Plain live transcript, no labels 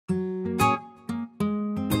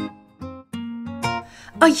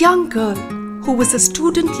A young girl who was a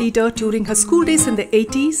student leader during her school days in the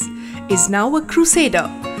 80s is now a crusader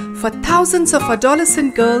for thousands of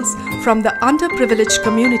adolescent girls from the underprivileged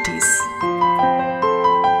communities.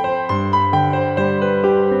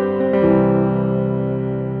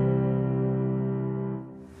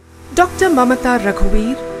 Dr. Mamatha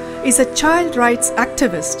Raghuveer is a child rights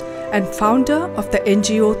activist and founder of the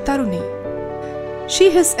NGO Tharuni. She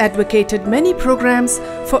has advocated many programs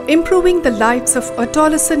for improving the lives of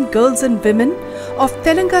adolescent girls and women of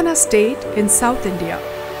Telangana State in South India.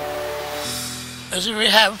 As we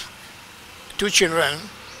have two children,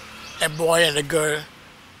 a boy and a girl,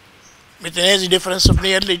 with an age difference of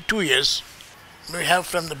nearly 2 years. We have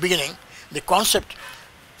from the beginning the concept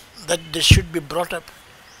that they should be brought up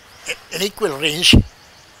in equal range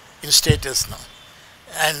in status now.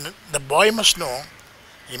 And the boy must know,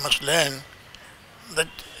 he must learn that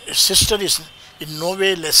his sister is in no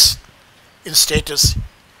way less in status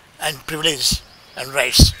and privilege and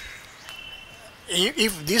rights.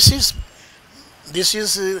 If this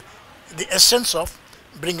is the essence of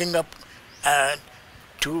bringing up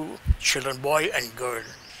two children, boy and girl.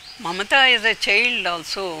 Mamatha is a child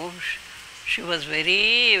also. She was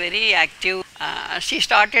very active. She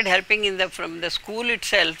started helping from the school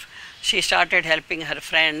itself. She started helping her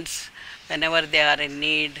friends whenever they are in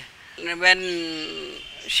need. When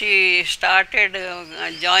she started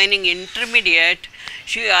joining intermediate,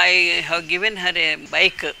 I have given her a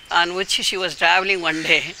bike on which she was traveling one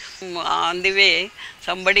day. On the way,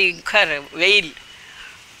 somebody took her veil.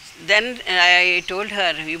 Then I told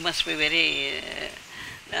her, you must be very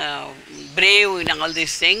brave in all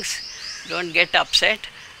these things. Don't get upset.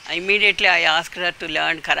 Immediately I asked her to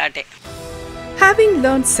learn karate. Having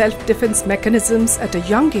learned self-defense mechanisms at a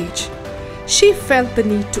young age, she felt the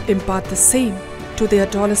need to impart the same to the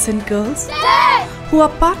adolescent girls who are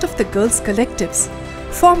part of the girls' collectives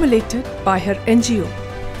formulated by her NGO.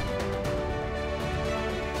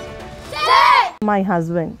 My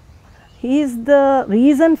husband, he is the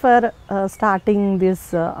reason for starting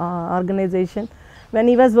this organization. When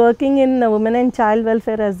he was working in Women and Child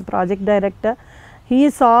Welfare as project director, he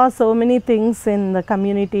saw so many things in the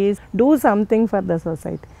communities, do something for the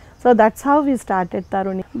society. So that's how we started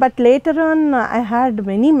Tharuni. But later on, I had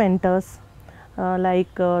many mentors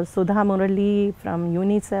like Sudha Murali from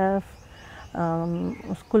UNICEF,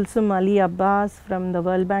 Kulsum Ali Abbas from the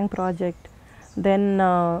World Bank project, then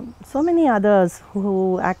so many others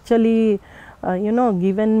who actually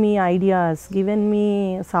given me ideas, given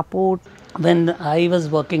me support. When I was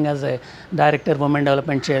working as a director of Women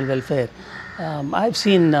Development Child Welfare, I've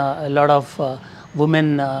seen a lot of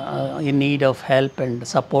women in need of help and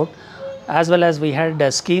support, as well as we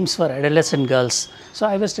had schemes for adolescent girls. So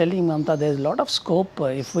I was telling Mamatha, there is a lot of scope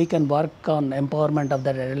if we can work on empowerment of the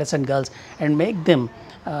adolescent girls and make them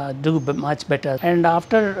do much better. And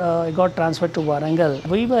after I got transferred to Warangal,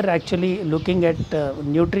 we were actually looking at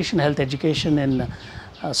nutrition health education in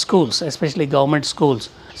schools, especially government schools.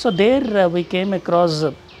 So there we came across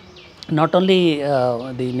not only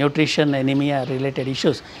the nutrition anemia related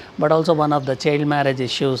issues, but also one of the child marriage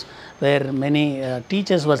issues, where many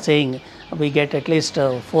teachers were saying we get at least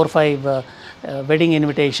 4 or 5 wedding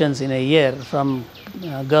invitations in a year from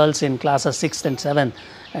girls in classes 6th and 7th,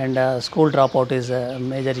 and school dropout is a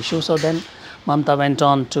major issue. So then Mamatha went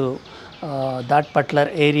on to that particular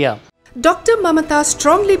area. Dr. Mamatha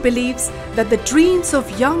strongly believes that the dreams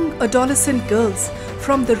of young adolescent girls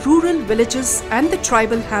from the rural villages and the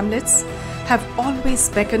tribal hamlets have always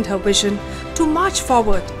beckoned her vision to march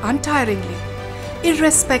forward untiringly,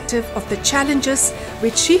 irrespective of the challenges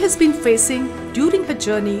which she has been facing during her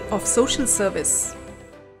journey of social service.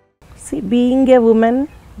 See, being a woman,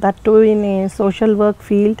 that too in a social work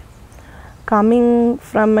field, coming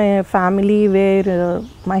from a family where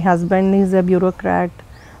my husband is a bureaucrat,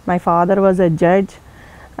 my father was a judge,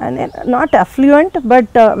 and not affluent but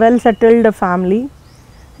well settled family.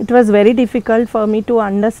 It was very difficult for me to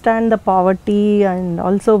understand the poverty and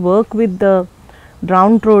also work with the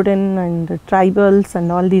downtrodden and the tribals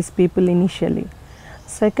and all these people initially.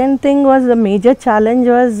 Second thing was, the major challenge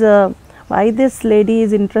was why this lady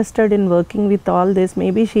is interested in working with all this.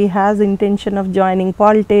 Maybe she has intention of joining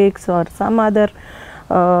politics or some other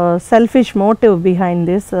selfish motive behind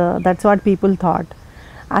this. That's what people thought.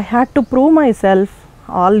 I had to prove myself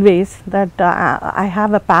always that I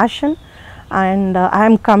have a passion and I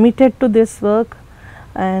am committed to this work,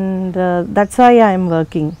 and that's why I am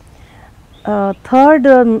working. Third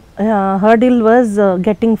hurdle was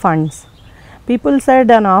getting funds. People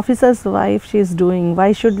said an officer's wife she is doing,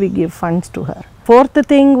 why should we give funds to her? Fourth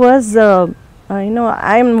thing was, I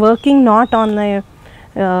am working not on a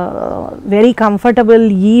very comfortable,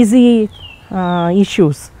 easy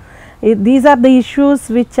issues. These are the issues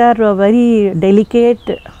which are very delicate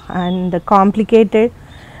and complicated,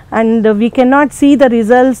 and we cannot see the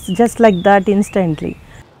results just like that instantly.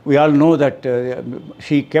 We all know that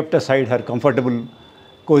she kept aside her comfortable,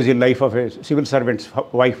 cozy life of a civil servant's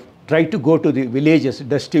wife, tried to go to the villages,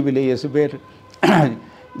 dusty villages where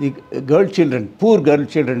the girl children, poor girl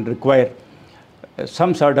children require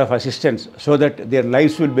some sort of assistance so that their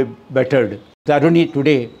lives will be bettered. Tharuni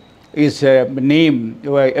today is a name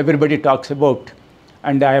everybody talks about,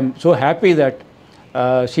 and I am so happy that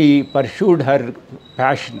she pursued her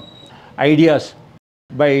passion, ideas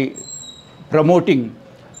by promoting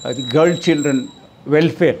the girl children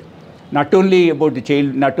welfare, not only about the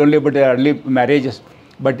child, not only about the early marriages,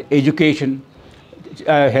 but education,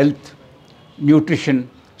 health, nutrition,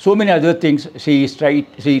 so many other things she is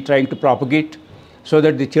trying to propagate so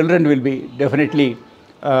that the children will be definitely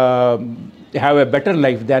have a better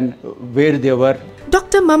life than where they were.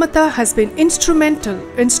 Dr. Mamatha has been instrumental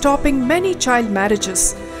in stopping many child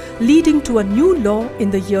marriages, leading to a new law in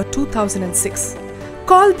the year 2006.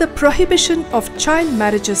 Called the Prohibition of Child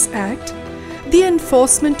Marriages Act, the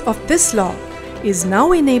enforcement of this law is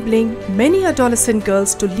now enabling many adolescent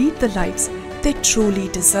girls to lead the lives they truly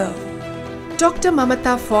deserve. Dr.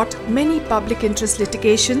 Mamatha fought many public interest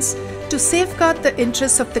litigations to safeguard the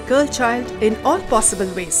interests of the girl child in all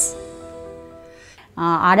possible ways.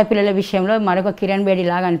 ఆడపిల్లల విషయంలో మరొక కిరణ్ బేడి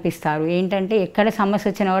లాగా అనిపిస్తారు. ఏంటంటే ఎక్కడ సమస్య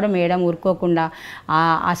వచ్చినా కూడా మేడం ఊరుకోకుండా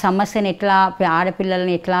ఆ సమస్యను ఎట్లా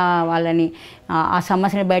ఆడపిల్లల్ని ఎట్లా వాళ్ళని ఆ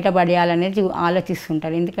సమస్యను బయటపడేయాలనేది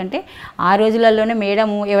ఆలోచిస్తుంటారు. ఎందుకంటే ఆ రోజులలోనే మేడం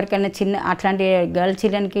ఎవరికైనా చిన్న అట్లాంటి గర్ల్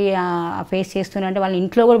చిల్డ్రన్కి ఫేస్ చేస్తున్నారంటే వాళ్ళు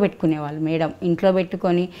ఇంట్లో కూడా పెట్టుకునేవాళ్ళు. మేడం ఇంట్లో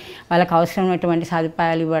పెట్టుకొని వాళ్ళకి అవసరమైనటువంటి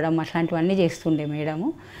సదుపాయాలు ఇవ్వడం అట్లాంటివన్నీ చేస్తుండే మేడము.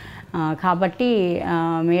 కాబట్టి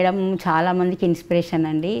మేడం చాలా మందికి ఇన్స్పిరేషన్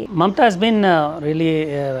అండి. Mamatha has been really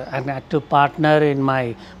an active partner in my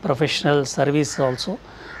professional service also,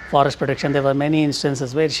 forest protection. There were many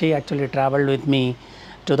instances where she actually traveled with me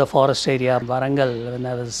to the forest area, Warangal, when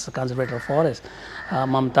I was conservator of forest.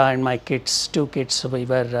 Mamatha and my kids, 2 kids, we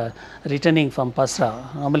were returning from Pasra.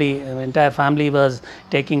 Normally, the entire family was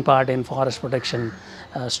taking part in forest protection,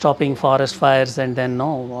 stopping forest fires, and then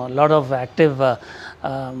a lot of active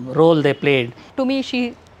role they played. To me, she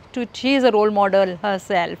is a role model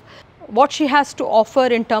herself. What she has to offer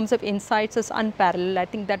in terms of insights is unparalleled. I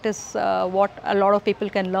think that is what a lot of people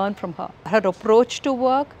can learn from her. Her approach to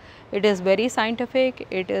work, it is very scientific,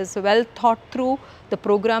 it is well thought through, the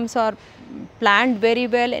programs are planned very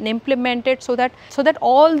well and implemented so that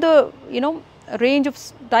all the range of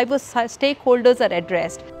diverse stakeholders are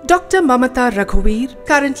addressed. Dr. Mamatha Raghuveer,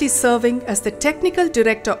 currently serving as the Technical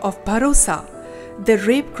Director of Bharosa, the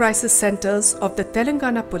rape crisis centers of the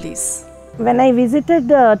Telangana Police. When I visited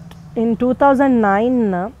in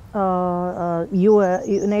 2009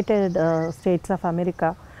 United States of America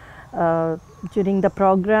during the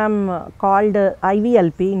program called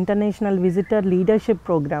IVLP, International Visitor Leadership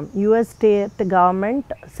Program, US state government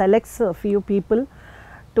selects a few people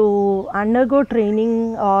to undergo training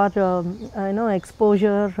or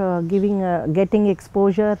exposure, getting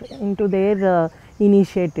exposure into their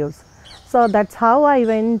initiatives. So that's how I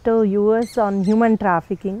went to US on human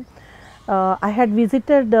trafficking. I had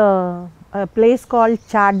visited a place called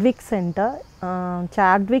Chadwick Center,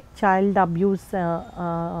 Chadwick Child Abuse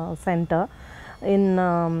Center in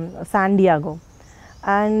San Diego.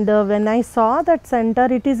 And when I saw that center,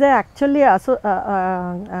 it is actually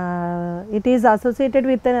it is associated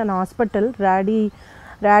with an hospital,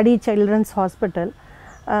 Rady Children's Hospital.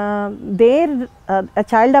 There, a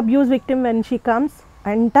child abuse victim, when she comes,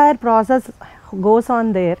 entire process goes on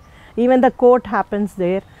there. Even the court happens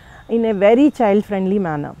there in a very child friendly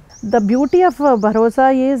manner. The beauty of Bharosa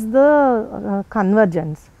is the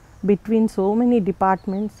convergence between so many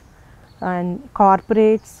departments and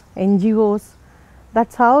corporates, NGOs.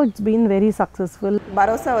 That's how it's been very successful.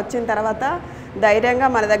 Bharosa వచ్చిన తర్వాత ధైర్యంగా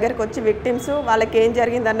మన దగ్గరికి వచ్చి victims వాళ్ళకి ఏం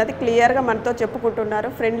జరిగింది అన్నది క్లియర్గా మనతో చెప్పుకుంటున్నారు,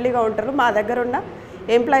 ఫ్రెండ్లీగా ఉంటారు. మా దగ్గర ఉన్న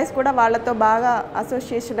ఎంప్లాయీస్ కూడా వాళ్ళతో బాగా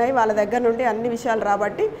అసోసియేషన్ అయ్యి వాళ్ళ దగ్గర నుండి అన్ని విషయాలు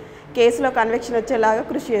రాబట్టి కేసులో కన్విక్షన్ వచ్చేలాగా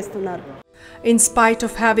కృషి చేస్తున్నారు. In spite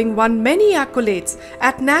of having won many accolades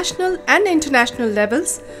at national and international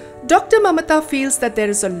levels, Dr. Mamatha feels that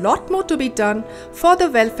there is a lot more to be done for the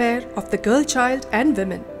welfare of the girl child and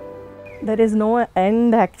women. There is no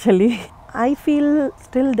end actually. I feel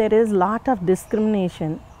still there is lot of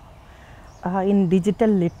discrimination in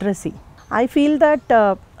digital literacy. I feel that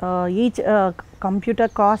each computer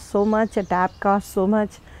costs so much, a tab costs so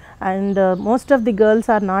much, and most of the girls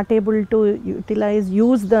are not able to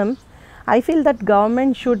use them. I feel that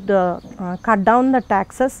government should cut down the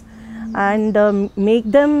taxes and make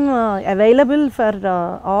them available for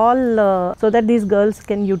all so that these girls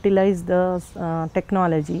can utilize the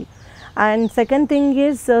technology. And second thing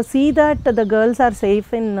is see that the girls are safe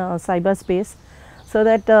in cyberspace, so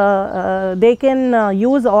that they can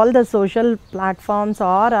use all the social platforms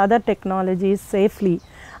or other technologies safely,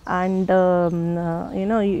 and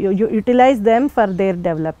utilize them for their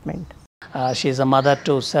development. She is a mother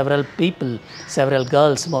to several people, several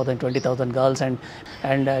girls, more than 20,000 girls,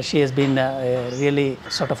 and she has been really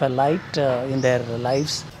sort of a light in their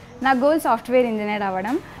lives. నా goal software engineer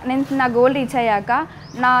అవ్వడం. నేను నా goal reach అయ్యాక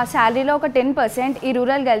నా శాలరీలో ఒక 10% ఈ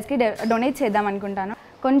rural గర్ల్స్కి donate చేద్దాం అనుకుంటాను.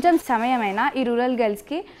 కొంచెం సమయమైనా ఈ రూరల్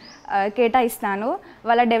గర్ల్స్కి కేటాయిస్తాను.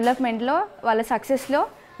 వాళ్ళ డెవలప్మెంట్లో, వాళ్ళ సక్సెస్లో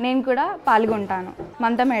నేను కూడా పాల్గొంటాను,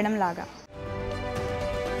 మమతా మేడం లాగా.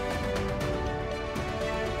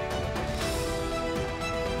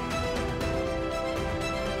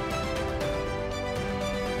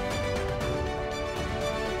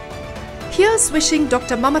 Here's wishing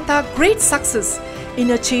Dr. Mamatha great success in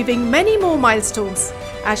achieving many more milestones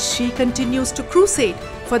as she continues to crusade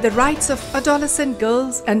for the rights of adolescent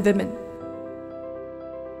girls and women.